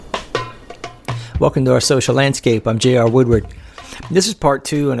Welcome to our social landscape. I'm J.R. Woodward. This is part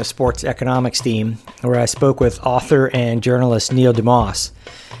 2 in a sports economics theme where I spoke with author and journalist Neil deMause.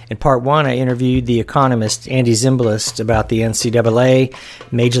 In part 1, I interviewed the economist Andy Zimbalist about the NCAA,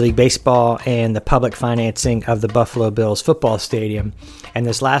 Major League Baseball, and the public financing of the Buffalo Bills football stadium. And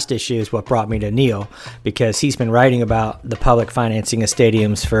this last issue is what brought me to Neil, because he's been writing about the public financing of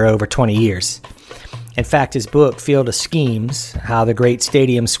stadiums for over 20 years. In fact, his book, Field of Schemes, How the Great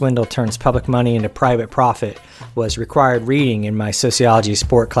Stadium Swindle Turns Public Money into Private Profit, was required reading in my sociology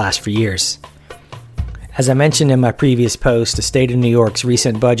sport class for years. As I mentioned in my previous post, the state of New York's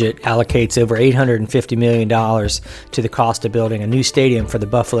recent budget allocates over $850 million to the cost of building a new stadium for the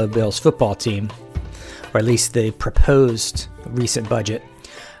Buffalo Bills football team, or at least the proposed recent budget.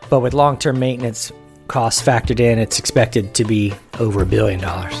 But with long-term maintenance costs factored in, it's expected to be over $1 billion.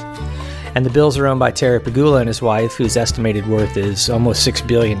 And the Bills are owned by Terry Pegula and his wife, whose estimated worth is almost $6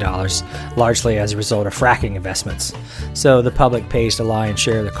 billion, largely as a result of fracking investments. So the public pays the lion's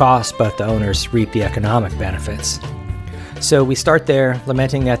share of the cost, but the owners reap the economic benefits. So we start there,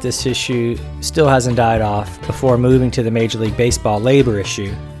 lamenting that this issue still hasn't died off, before moving to the Major League Baseball labor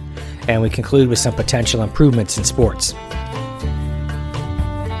issue. And we conclude with some potential improvements in sports.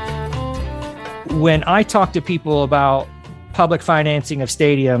 When I talk to people about public financing of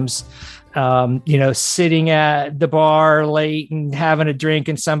stadiums, sitting at the bar late and having a drink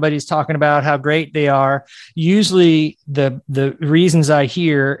and somebody's talking about how great they are. Usually the reasons I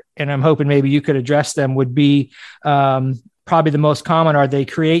hear, and I'm hoping maybe you could address them, would be probably the most common are they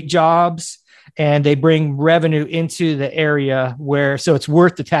create jobs and they bring revenue into the area so it's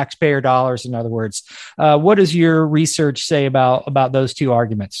worth the taxpayer dollars, in other words. What does your research say about those two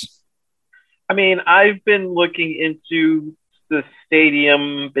arguments? I mean, I've been looking into the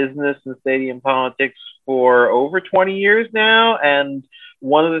stadium business and stadium politics for over 20 years now. And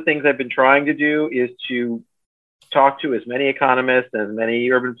one of the things I've been trying to do is to talk to as many economists and as many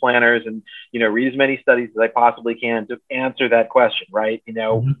urban planners and, read as many studies as I possibly can to answer that question, right?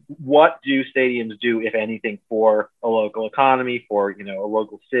 What do stadiums do, if anything, for a local economy, for, a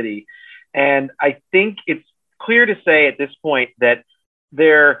local city? And I think it's clear to say at this point that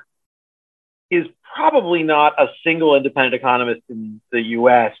there is probably not a single independent economist in the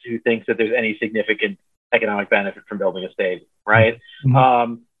U.S. who thinks that there's any significant economic benefit from building a stadium, right?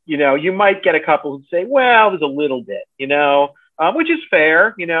 Mm-hmm. You might get a couple who say, well, there's a little bit, which is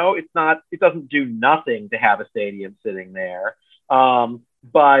fair. It doesn't do nothing to have a stadium sitting there.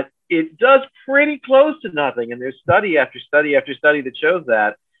 But it does pretty close to nothing. And there's study after study after study that shows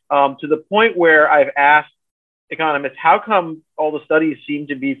that, to the point where I've asked economists, how come all the studies seem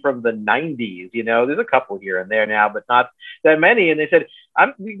to be from the 90s? There's a couple here and there now, but not that many. And they said,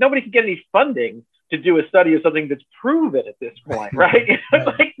 nobody can get any funding to do a study of something that's proven at this point, right?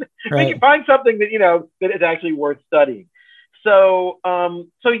 Right. They can find something that, that is actually worth studying. So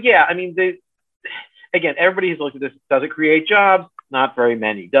yeah, I mean, again, everybody has looked at this. Does it create jobs? Not very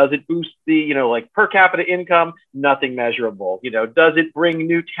many. Does it boost the, per capita income? Nothing measurable. Does it bring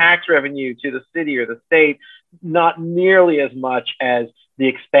new tax revenue to the city or the state? Not nearly as much as the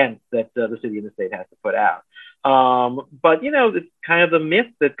expense that the city and the state has to put out. But, it's kind of the myth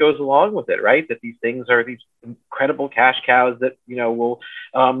that goes along with it, right? That these things are these incredible cash cows that, will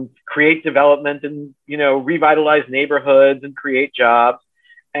create development and, revitalize neighborhoods and create jobs.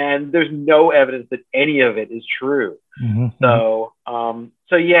 And there's no evidence that any of it is true. Mm-hmm.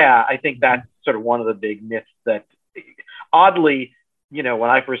 So yeah, I think that's sort of one of the big myths that, oddly, when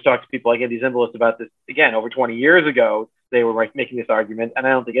I first talked to people like Andy Zimbalist about this, again, over 20 years ago, they were making this argument. And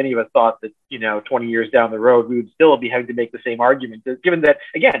I don't think any of us thought that, 20 years down the road, we would still be having to make the same argument, given that,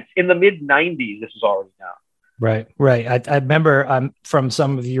 again, in the mid-90s, this was already known. Right. I remember from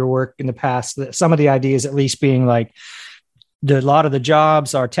some of your work in the past, that some of the ideas at least being like, a lot of the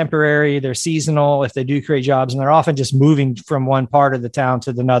jobs are temporary, they're seasonal if they do create jobs, and they're often just moving from one part of the town to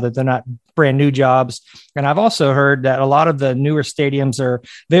another. They're not brand new jobs. And I've also heard that a lot of the newer stadiums are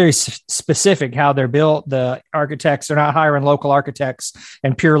very specific how they're built. The architects are not hiring local architects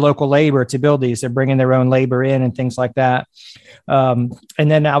and pure local labor to build these. They're bringing their own labor in and things like that. And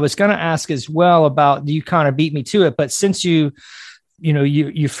then I was going to ask as well about, you kind of beat me to it, but since you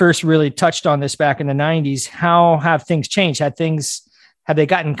first really touched on this back in the 90s, how have things changed? Have they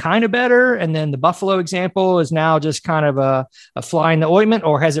gotten kind of better? And then the Buffalo example is now just kind of a fly in the ointment,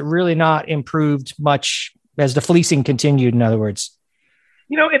 or has it really not improved much as the fleecing continued, in other words?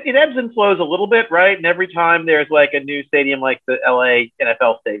 It ebbs and flows a little bit, right? And every time there's like a new stadium, like the LA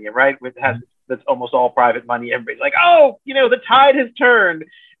NFL stadium, right? That's almost all private money. Everybody's like, oh, the tide has turned.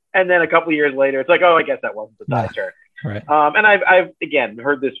 And then a couple of years later, it's like, oh, I guess that wasn't the tide turn. Right. And I've again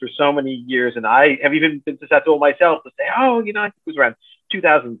heard this for so many years, and I have even been susceptible myself to say, oh, I think it was around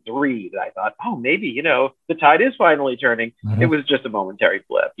 2003 that I thought, oh, maybe, the tide is finally turning. Mm-hmm. It was just a momentary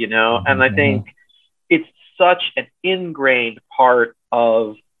blip, Mm-hmm. and I think it's such an ingrained part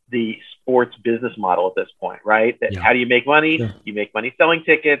of the sports business model at this point, right? That how do you make money? Sure. You make money selling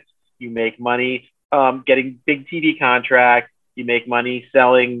tickets. You make money getting big TV contracts. You make money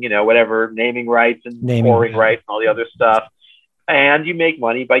selling, whatever, naming rights and scoring rights and all the other stuff. And you make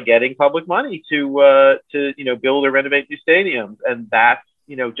money by getting public money to build or renovate new stadiums. And that's,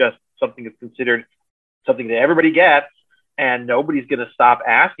 just something that's considered something that everybody gets, and nobody's going to stop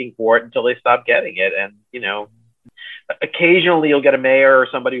asking for it until they stop getting it. And, occasionally you'll get a mayor or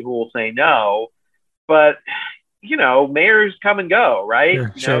somebody who will say no, but mayors come and go, right?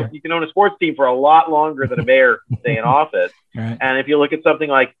 Sure. You can own a sports team for a lot longer than a mayor can stay in office. Right. And if you look at something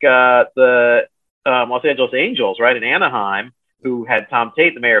like the Los Angeles Angels, right, in Anaheim, who had Tom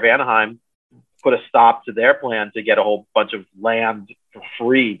Tate, the mayor of Anaheim, put a stop to their plan to get a whole bunch of land for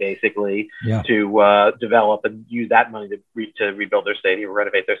free, basically, to develop and use that money to rebuild their stadium,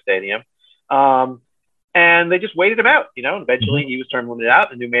 renovate their stadium. And they just waited him out, and eventually he was term limited out.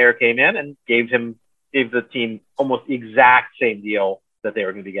 The new mayor came in and gave the team almost the exact same deal that they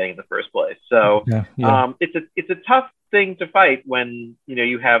were going to be getting in the first place. So it's a tough thing to fight when,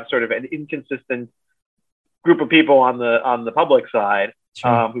 you have sort of an inconsistent group of people on the public side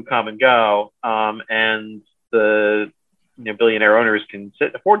who come and go, and the billionaire owners can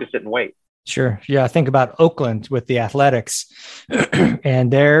afford to sit and wait. Sure. Yeah. I think about Oakland with the Athletics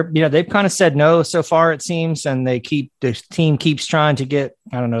and they've kind of said no so far, it seems. And the team keeps trying to get,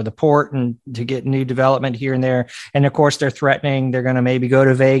 the port and to get new development here and there. And of course they're threatening, they're going to maybe go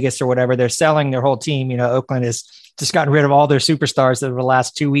to Vegas or whatever. They're selling their whole team. Oakland has just gotten rid of all their superstars over the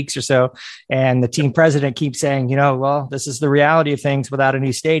last 2 weeks or so. And the team president keeps saying, well, this is the reality of things without a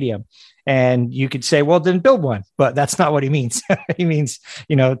new stadium. And you could say, well, then build one, but that's not what he means. He means,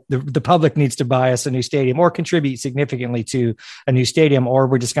 the public needs to buy us a new stadium or contribute significantly to a new stadium, or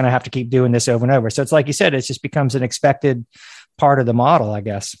we're just going to have to keep doing this over and over. So it's like you said, it just becomes an expected part of the model, I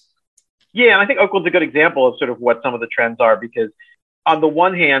guess. Yeah. And I think Oakland's a good example of sort of what some of the trends are, because on the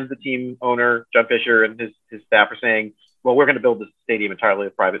one hand, the team owner, John Fisher, and his staff are saying, well, we're going to build this stadium entirely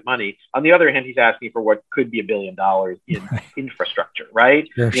with private money. On the other hand, he's asking for what could be $1 billion in infrastructure, right?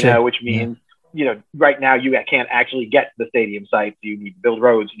 Which means, right now you can't actually get to the stadium site. You need to build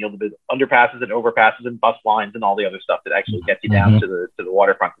roads, and you'll build underpasses and overpasses and bus lines and all the other stuff that actually gets you down to the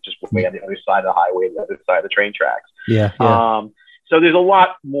waterfront, which is way on the other side of the highway, the other side of the train tracks. So there's a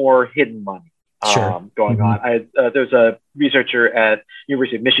lot more hidden money going on. There's a researcher at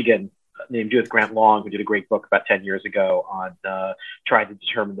University of Michigan named Judith Grant Long, who did a great book about 10 years ago on trying to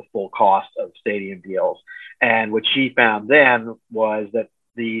determine the full cost of stadium deals. And what she found then was that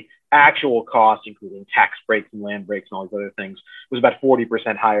the actual cost, including tax breaks and land breaks and all these other things, was about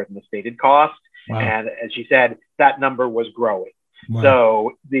 40% higher than the stated cost. Wow. And as she said, that number was growing. Wow.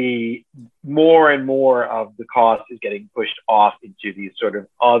 So the more and more of the cost is getting pushed off into these sort of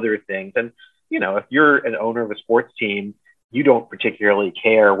other things. And, if you're an owner of a sports team, you don't particularly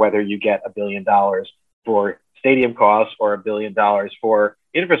care whether you get $1 billion for stadium costs or $1 billion for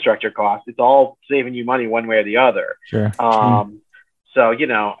infrastructure costs. It's all saving you money one way or the other. Sure. So,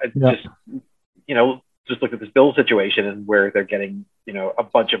 just look at this bill situation and where they're getting, a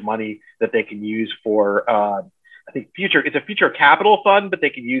bunch of money that they can use for, I think it's a future capital fund, but they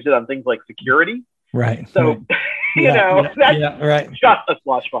can use it on things like security. Right. So, that's just a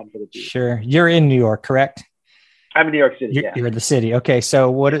slush fund for the team. Sure. You're in New York, correct? I'm in New York City. You're in the city. Okay.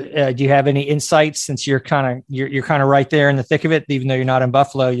 So what, do you have any insights, since you're kind of right there in the thick of it, even though you're not in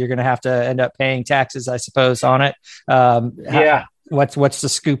Buffalo, you're going to have to end up paying taxes, I suppose, on it. What's the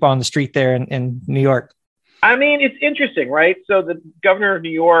scoop on the street there in New York? I mean, it's interesting, right? So the governor of New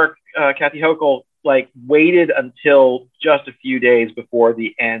York, Kathy Hochul, waited until just a few days before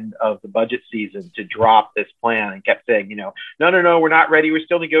the end of the budget season to drop this plan, and kept saying, no, we're not ready. We're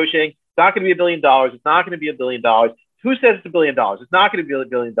still negotiating. It's not going to be $1 billion. It's not going to be $1 billion. Who says it's $1 billion? It's not going to be $1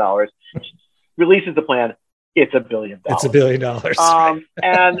 billion. Releases the plan. It's $1 billion. It's $1 billion.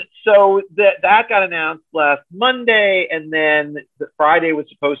 And so that got announced last Monday, and then the Friday was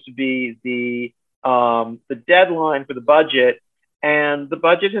supposed to be the deadline for the budget. And the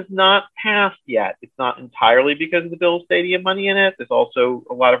budget has not passed yet. It's not entirely because of the Bill Stadium money in it. There's also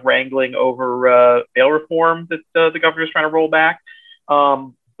a lot of wrangling over bail reform that the governor is trying to roll back.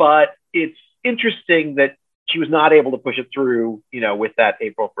 But it's interesting that she was not able to push it through, with that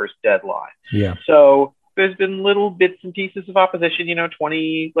April 1st deadline. Yeah. So there's been little bits and pieces of opposition.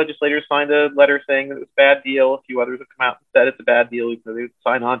 20 legislators signed a letter saying that it was a bad deal. A few others have come out and said it's a bad deal, so they would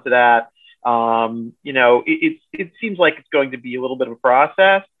sign on to that. It seems like it's going to be a little bit of a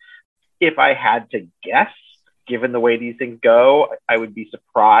process. If I had to guess, given the way these things go, I would be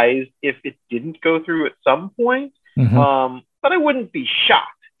surprised if it didn't go through at some point. But I wouldn't be shocked.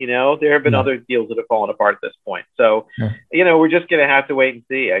 There have been other deals that have fallen apart at this point. So, we're just going to have to wait and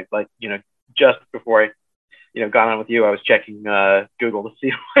see. Just before I, got on with you, I was checking Google to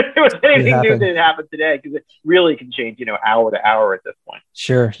see if there was anything new that happened today, because it really can change, hour to hour at this point.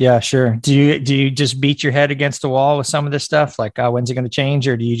 Sure. Yeah, sure. Do you just beat your head against the wall with some of this stuff? Like, when's it going to change?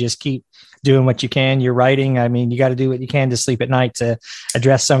 Or do you just keep doing what you can? You're writing. I mean, you got to do what you can to sleep at night to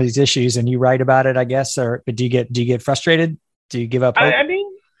address some of these issues, and you write about it, I guess. But do you get frustrated? Do you give up hope? I mean,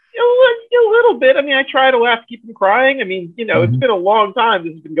 a little bit. I mean, I try to laugh, keep from crying. I mean, it's been a long time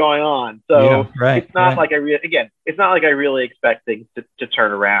this has been going on. So it's not like it's not like I really expect things to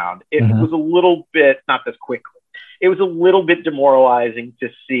turn around. It was a little bit, not this quickly. It was a little bit demoralizing to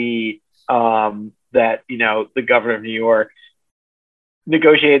see that, the governor of New York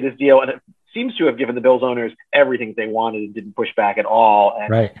negotiated this deal, and it seems to have given the Bills owners everything they wanted and didn't push back at all.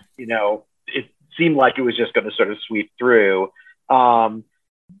 And, it seemed like it was just going to sort of sweep through.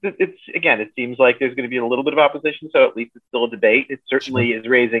 It seems like there's going to be a little bit of opposition, so at least it's still a debate. It certainly is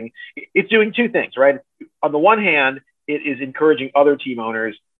it's doing two things, right? On the one hand, it is encouraging other team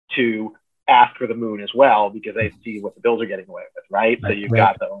owners to ask for the moon as well, because they see what the Bills are getting away with, right? So you've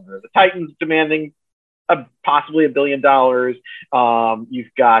got the owner of the Titans demanding possibly $1 billion.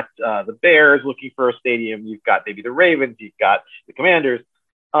 You've got the Bears looking for a stadium. You've got maybe the Ravens. You've got the Commanders.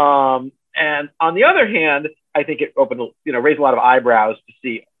 And on the other hand, I think it raised a lot of eyebrows to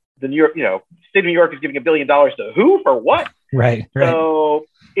see the New York, state of New York is giving $1 billion to who for what? Right. So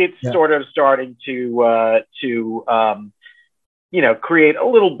it's sort of starting to create a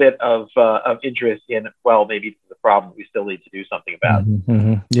little bit of interest in, well, maybe it's the problem. We still need to do something about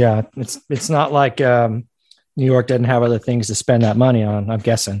it. Yeah. It's not like New York doesn't have other things to spend that money on, I'm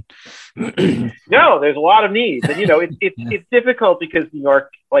guessing. No, there's a lot of needs. And, it's difficult because New York,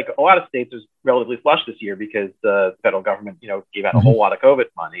 like a lot of states, was relatively flush this year because the federal government, gave out a whole lot of COVID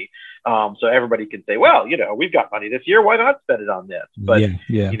money. So everybody can say, well, we've got money this year. Why not spend it on this? But,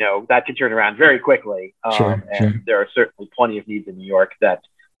 that can turn around very quickly. There are certainly plenty of needs in New York that,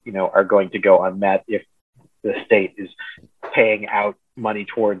 are going to go unmet if the state is paying out money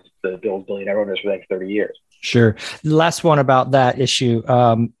towards the Bills billionaire owners for the next 30 years. Sure. The last one about that issue.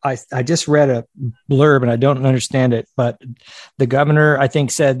 I just read a blurb and I don't understand it, but the governor, I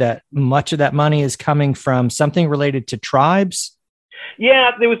think, said that much of that money is coming from something related to tribes.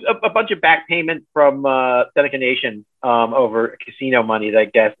 Yeah, there was a bunch of back payment from Seneca Nation over casino money that I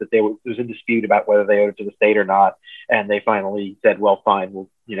guess that there was in dispute about whether they owed it to the state or not. And they finally said, well, fine,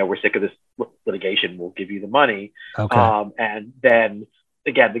 we're sick of this litigation. We'll give you the money. Okay. And then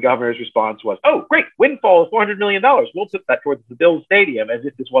again, the governor's response was, oh, great, windfall of $400 million. We'll put that towards the Bills stadium, as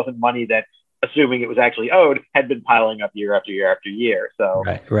if this wasn't money that, assuming it was actually owed, had been piling up year after year after year. So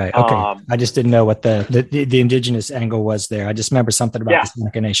right. Okay. I just didn't know what the indigenous angle was there. I just remember something about the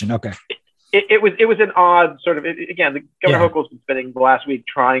Seneca Nation. Okay. It was an odd sort of, again, the Governor Hochul's been spending the last week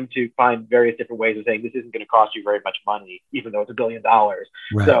trying to find various different ways of saying this isn't going to cost you very much money, even though it's $1 billion.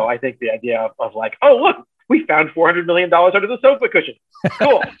 Right. So I think the idea of like, oh, look, we found $400 million under the sofa cushion.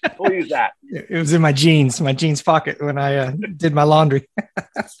 Cool. We'll use that. It was in my jeans pocket when I did my laundry.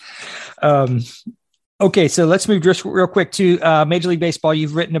 Okay, so let's move just real quick to Major League Baseball.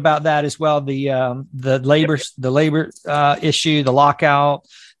 You've written about that as well. The labor issue, the lockout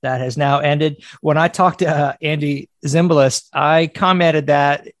that has now ended. When I talked to Andy Zimbalist, I commented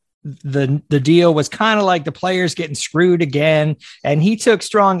that the deal was kind of like the players getting screwed again. And he took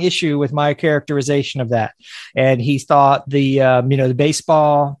strong issue with my characterization of that. And he thought the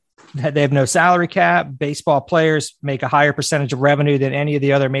baseball, they have no salary cap. Baseball players make a higher percentage of revenue than any of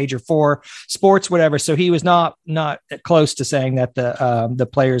the other major four sports, whatever. So he was not close to saying that the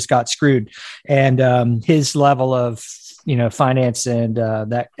players got screwed. And his level of finance and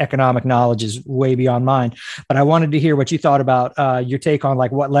that economic knowledge is way beyond mine. But I wanted to hear what you thought about your take on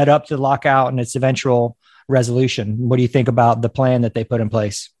like what led up to the lockout and its eventual resolution. What do you think about the plan that they put in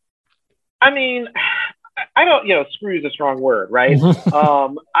place? I mean, I don't, screw is a strong word, right?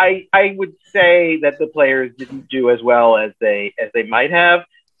 I would say that the players didn't do as well as they might have.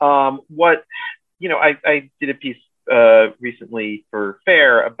 I did a piece recently for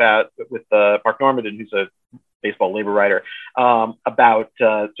Fair with Mark Normandin, who's a baseball labor writer, about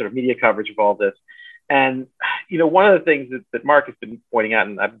sort of media coverage of all this. And, one of the things that Mark has been pointing out,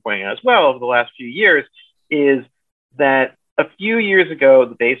 and I've been pointing out as well over the last few years, is that a few years ago,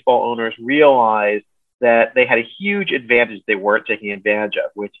 the baseball owners realized that they had a huge advantage they weren't taking advantage of,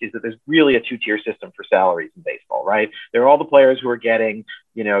 which is that there's really a two-tier system for salaries in baseball, right? There are all the players who are getting,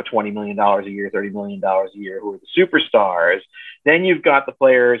 $20 million a year, $30 million a year, who are the superstars. Then you've got the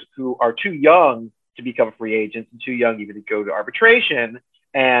players who are too young to become free agents and too young even to go to arbitration,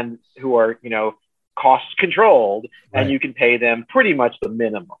 and who are, cost controlled, and you can pay them pretty much the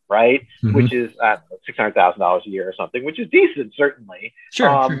minimum, right? Mm-hmm. Which is $600,000 a year or something, which is decent, certainly. Sure.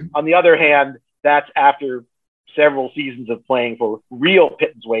 On the other hand, that's after several seasons of playing for real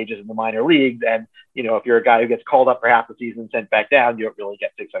pittance wages in the minor leagues. And, if you're a guy who gets called up for half the season and sent back down, you don't really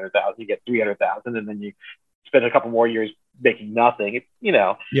get $600,000, you get $300,000, and then you spend a couple more years making nothing,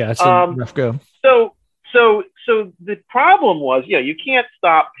 Yeah, it's a rough go. So the problem was, you can't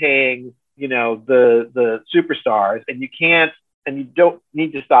stop paying, the superstars, and you don't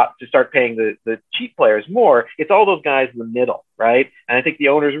need to start paying the cheap players more. It's all those guys in the middle, right? And I think the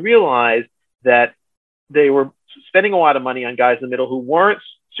owners realized that they were spending a lot of money on guys in the middle who weren't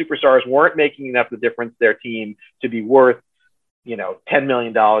superstars, weren't making enough of the difference to their team to be worth, $10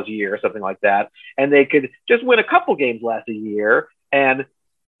 million a year or something like that. And they could just win a couple games less a year and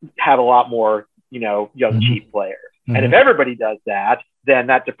have a lot more, young, cheap players. Mm-hmm. And if everybody does that, then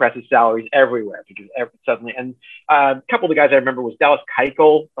that depresses salaries everywhere, because suddenly, and a couple of the guys I remember was Dallas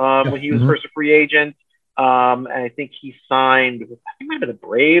Keuchel when he was first a free agent. And I think he signed with, I think it might have been the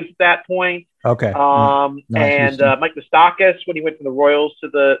Braves at that point. Okay. And Mike Moustakas when he went from the Royals to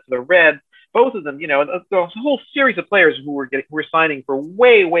the Reds. Both of them, there's a whole series of players who were signing for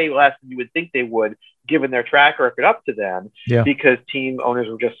way, way less than you would think they would, given their track record up to them, because team owners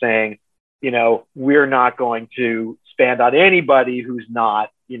were just saying, we're not going to spend on anybody who's not,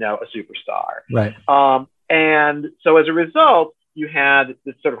 a superstar. Right. And so as a result, you had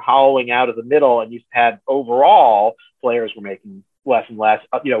this sort of hollowing out of the middle, and you had overall players were making less and less,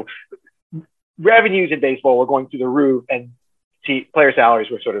 revenues in baseball were going through the roof, and player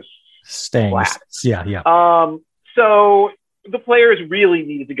salaries were sort of staying flat. Yeah. So the players really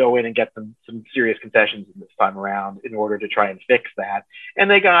needed to go in and get some serious concessions this time around in order to try and fix that. And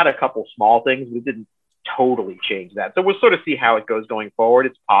they got a couple small things, but it didn't totally change that. So we'll sort of see how it goes going forward.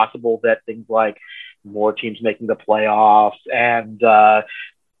 It's possible that things like more teams making the playoffs and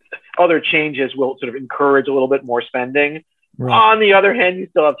other changes will sort of encourage a little bit more spending. Right. On the other hand, you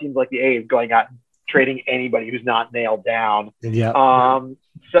still have teams like the A's going out and trading anybody who's not nailed down. Yeah.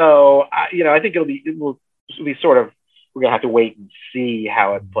 So I think it will be sort of, we're gonna have to wait and see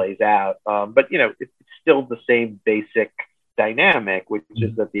how it plays out. But it's still the same basic dynamic, which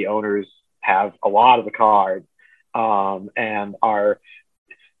is that the owners have a lot of the cards and are.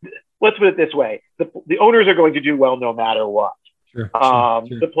 Let's put it this way: the owners are going to do well no matter what. Sure.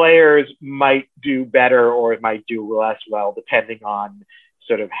 The players might do better or it might do less well, depending on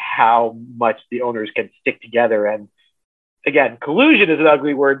sort of how much the owners can stick together. And again, collusion is an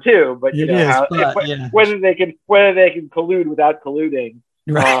ugly word too, but whether they can collude without colluding,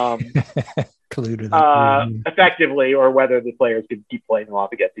 effectively, or whether the players can keep playing them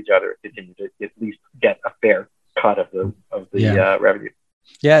off against each other and continue to at least get a fair cut of the revenue.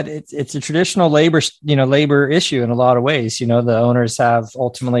 Yeah, it's a traditional labor issue in a lot of ways. The owners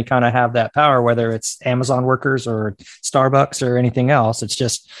ultimately kind of have that power, whether it's Amazon workers or Starbucks or anything else. It's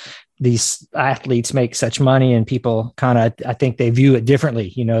just these athletes make such money, and people kind of, I think they view it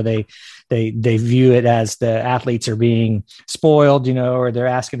differently. They view it as the athletes are being spoiled, or they're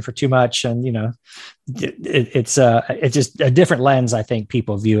asking for too much. And, it's just a different lens. I think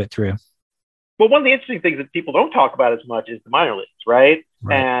people view it through. Well, one of the interesting things that people don't talk about as much is the minor leagues, right?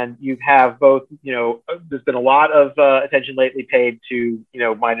 And you have both, there's been a lot of attention lately paid to,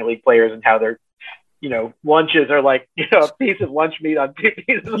 minor league players and how their, lunches are like, a piece of lunch meat on two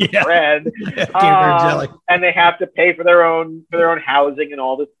pieces of bread. And they have to pay for their own housing and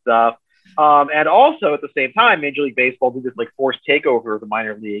all this stuff. And also at the same time, Major League Baseball did this like forced takeover of the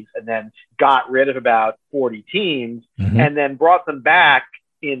minor leagues and then got rid of about 40 teams and then brought them back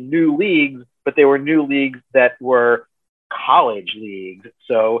in new leagues, but they were new leagues that were college leagues.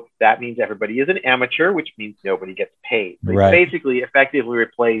 So that means everybody is an amateur, which means nobody gets paid. So basically effectively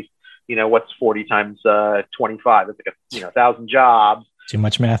replaced, what's 40 times 25? It's like 1,000 jobs. Too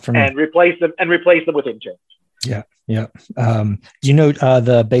much math for me. And replace them with interns. Yeah. Yeah. Do you know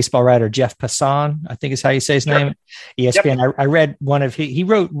the baseball writer, Jeff Passan, I think is how you say his name? ESPN. Yep. I read one of, he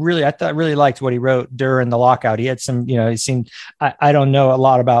wrote really, I really liked what he wrote during the lockout. He had some, it seemed, I don't know a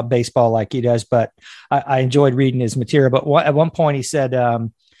lot about baseball like he does, but I enjoyed reading his material. But at one point he said,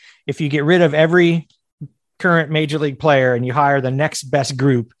 if you get rid of every current major league player and you hire the next best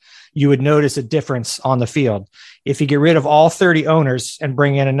group, you would notice a difference on the field. If you get rid of all 30 owners and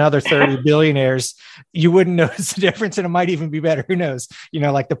bring in another 30 billionaires, you wouldn't notice the difference, and it might even be better. Who knows?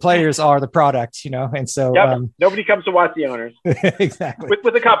 Like the players are the product, and so nobody comes to watch the owners. Exactly.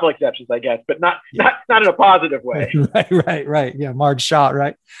 With a couple exceptions, I guess, but not in a positive way. Right. Yeah, Marge shot,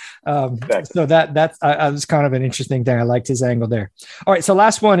 right? Exactly. So that's was kind of an interesting thing. I liked his angle there. All right, so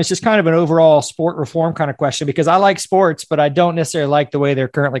last one is just kind of an overall sport reform kind of question, because I like sports, but I don't necessarily like the way they're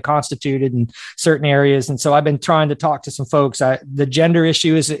currently constituted in certain areas. And so I've been trying to talk to some folks. The gender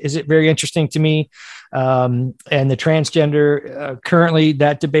issue is very interesting to me. And the transgender, currently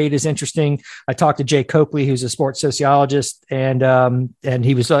that debate is interesting. I talked to Jay Coakley, who's a sports sociologist, and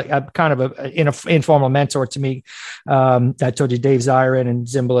he was kind of an informal mentor to me. I told you Dave Zirin and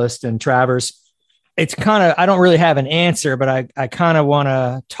Zimbalist and Travers. It's kind of, I don't really have an answer, but I kind of want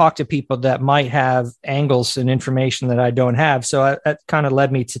to talk to people that might have angles and information that I don't have. So that kind of led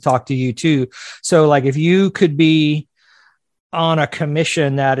me to talk to you too. So like, if you could be on a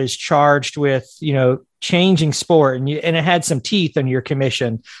commission that is charged with, changing sport, and it had some teeth in your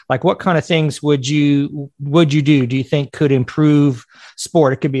commission, like what kind of things would you do you think could improve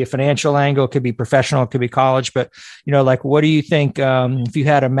sport? It could be a financial angle, it could be professional, it could be college, but like, what do you think, if you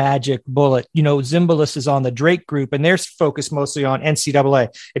had a magic bullet? Zimbalist is on the Drake group and they're focused mostly on NCAA.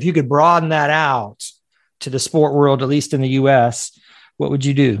 If you could broaden that out to the sport world, at least in the US, what would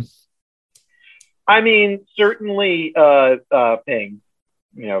you do? I mean, certainly paying,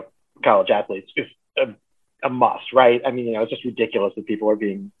 college athletes is a must, right? I mean, it's just ridiculous that people are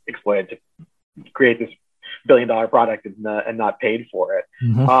being exploited to create this billion-dollar product and not paid for it.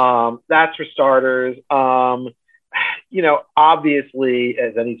 Mm-hmm. That's for starters. Obviously,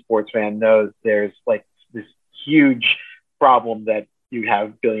 as any sports fan knows, there's like this huge problem that you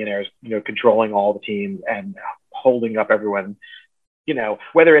have billionaires, controlling all the teams and holding up everyone.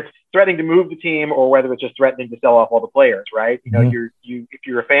 Whether it's threatening to move the team or whether it's just threatening to sell off all the players, right? Mm-hmm. If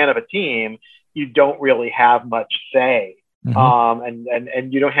you're a fan of a team, you don't really have much say. Mm-hmm.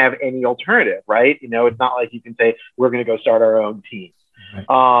 And you don't have any alternative, right? It's not like you can say, we're going to go start our own team.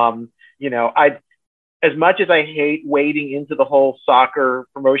 Right. As much as I hate wading into the whole soccer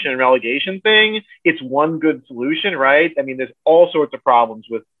promotion and relegation thing, it's one good solution, right? I mean, there's all sorts of problems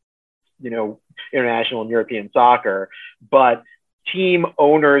with, international and European soccer, but team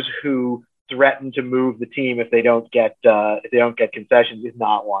owners who threaten to move the team if they don't get concessions is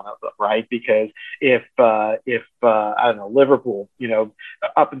not one of them, right? Because if I don't know, Liverpool,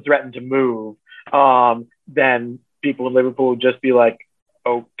 up and threaten to move, then people in Liverpool would just be like,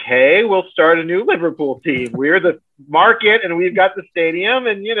 okay, we'll start a new Liverpool team. We're the market and we've got the stadium,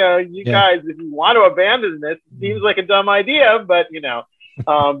 and guys, if you want to abandon this, it seems like a dumb idea, but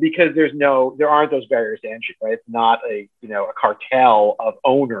because there aren't those barriers to entry, right? It's not a cartel of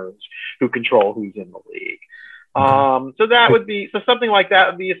owners who control who's in the league. So something like that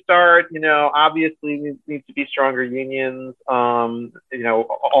would be a start. Obviously there needs to be stronger unions,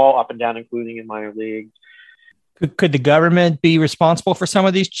 all up and down, including in minor leagues. Could the government be responsible for some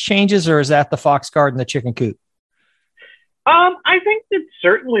of these changes, or is that the fox guard and the chicken coop? I think that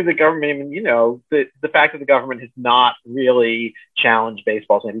certainly the government, the fact that the government has not really challenged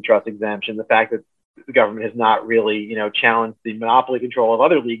baseball's antitrust exemption, the fact that the government has not really, challenged the monopoly control of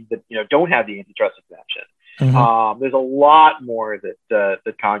other leagues that, don't have the antitrust exemption. Mm-hmm. There's a lot more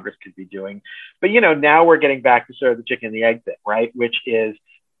that Congress could be doing. But, now we're getting back to sort of the chicken and the egg thing, right? Which is,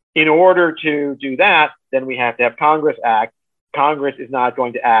 in order to do that, then we have to have Congress act. Congress is not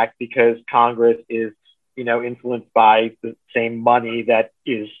going to act because Congress is influenced by the same money that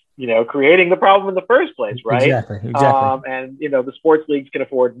is, creating the problem in the first place, right? Exactly. And, the sports leagues can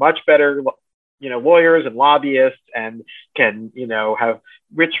afford much better, lawyers and lobbyists, and can, have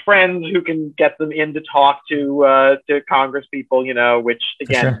rich friends who can get them in to talk to Congress people, which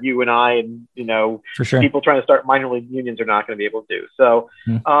again, sure, you and I and, for sure, people trying to start minor league unions are not going to be able to do. So,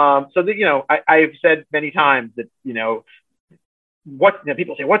 I've said many times that,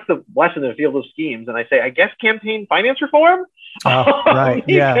 people say, what's the lesson in the field of schemes? And I say, I guess campaign finance reform. Oh, right.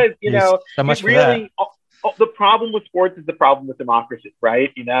 Because, yeah. So much really, the problem with sports is the problem with democracy,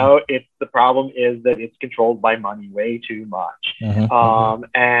 right? It's the problem is that it's controlled by money way too much. Mm-hmm.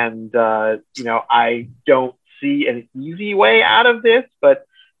 I don't see an easy way out of this, but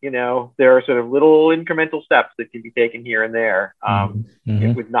there are sort of little incremental steps that can be taken here and there. Mm-hmm.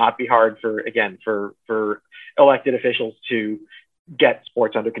 It would not be hard for elected officials to get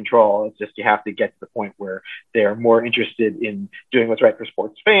sports under control. It's just, you have to get to the point where they're more interested in doing what's right for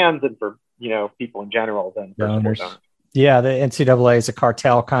sports fans and for, people in general than for sports owners. Yeah, the NCAA is a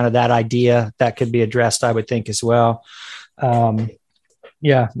cartel, kind of that idea that could be addressed, I would think, as well.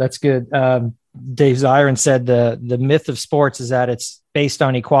 Yeah, that's good. Dave Zirin said the myth of sports is that it's based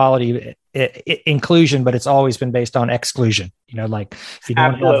on equality, inclusion, but it's always been based on exclusion. Like if you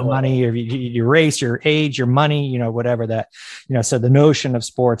don't have money, or your race, your age, your money, whatever that, so the notion of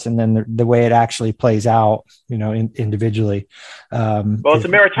sports and then the way it actually plays out, individually. Well, it's a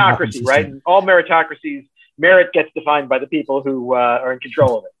meritocracy, right? And all meritocracies, merit gets defined by the people who are in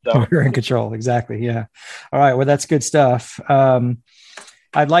control of it. So we're in control. Exactly. Yeah. All right. Well, that's good stuff.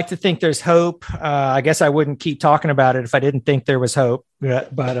 I'd like to think there's hope. I guess I wouldn't keep talking about it if I didn't think there was hope.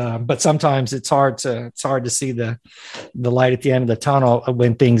 But sometimes it's hard to see the light at the end of the tunnel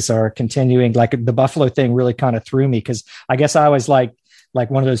when things are continuing. Like the Buffalo thing really kind of threw me, because I guess I was like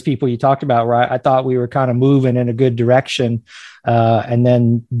one of those people you talked about, right? I thought we were kind of moving in a good direction. And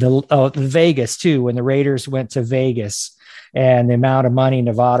then the Vegas too, when the Raiders went to Vegas and the amount of money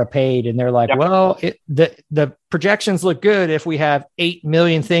Nevada paid, and they're like, yep. Well, the projections look good. If we have 8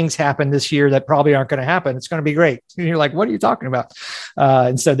 million things happen this year that probably aren't going to happen, it's going to be great. And you're like, what are you talking about?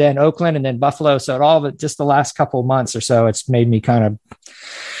 And so then Oakland and then Buffalo. So all of it, just the last couple of months or so, it's made me kind of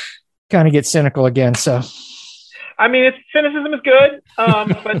get cynical again. So, I mean, cynicism is good,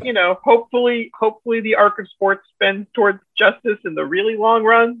 but hopefully the arc of sports bends towards justice in the really long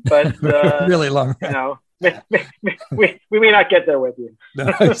run. But really long run. We may not get there with you.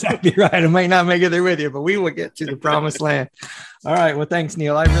 No, exactly right. I might not make it there with you, but we will get to the promised land. All right. Well, thanks,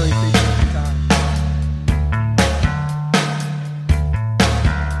 Neil. I really appreciate your time.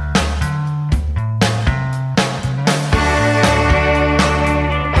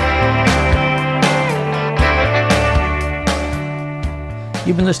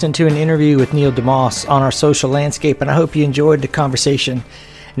 You've been listening to an interview with Neil deMause on Our Social Landscape, and I hope you enjoyed the conversation.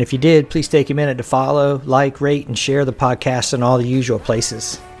 And if you did, please take a minute to follow, like, rate, and share the podcast in all the usual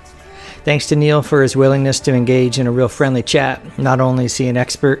places. Thanks to Neil for his willingness to engage in a real friendly chat. Not only is he an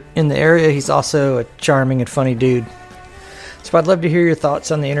expert in the area, he's also a charming and funny dude. So I'd love to hear your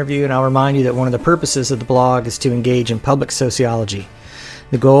thoughts on the interview, and I'll remind you that one of the purposes of the blog is to engage in public sociology.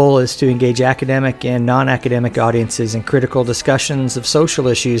 The goal is to engage academic and non-academic audiences in critical discussions of social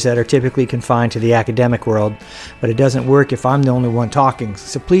issues that are typically confined to the academic world, but it doesn't work if I'm the only one talking.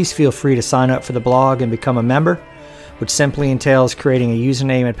 So please feel free to sign up for the blog and become a member, which simply entails creating a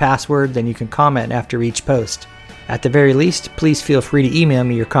username and password. Then you can comment after each post. At the very least, please feel free to email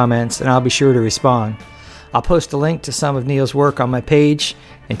me your comments and I'll be sure to respond. I'll post a link to some of Neil's work on my page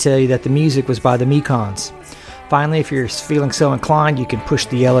and tell you that the music was by the Mekons. Finally, if you're feeling so inclined, you can push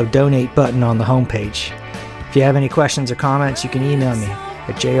the yellow donate button on the homepage. If you have any questions or comments, you can email me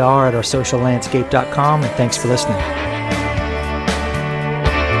at jr@oursociallandscape.com, and thanks for listening.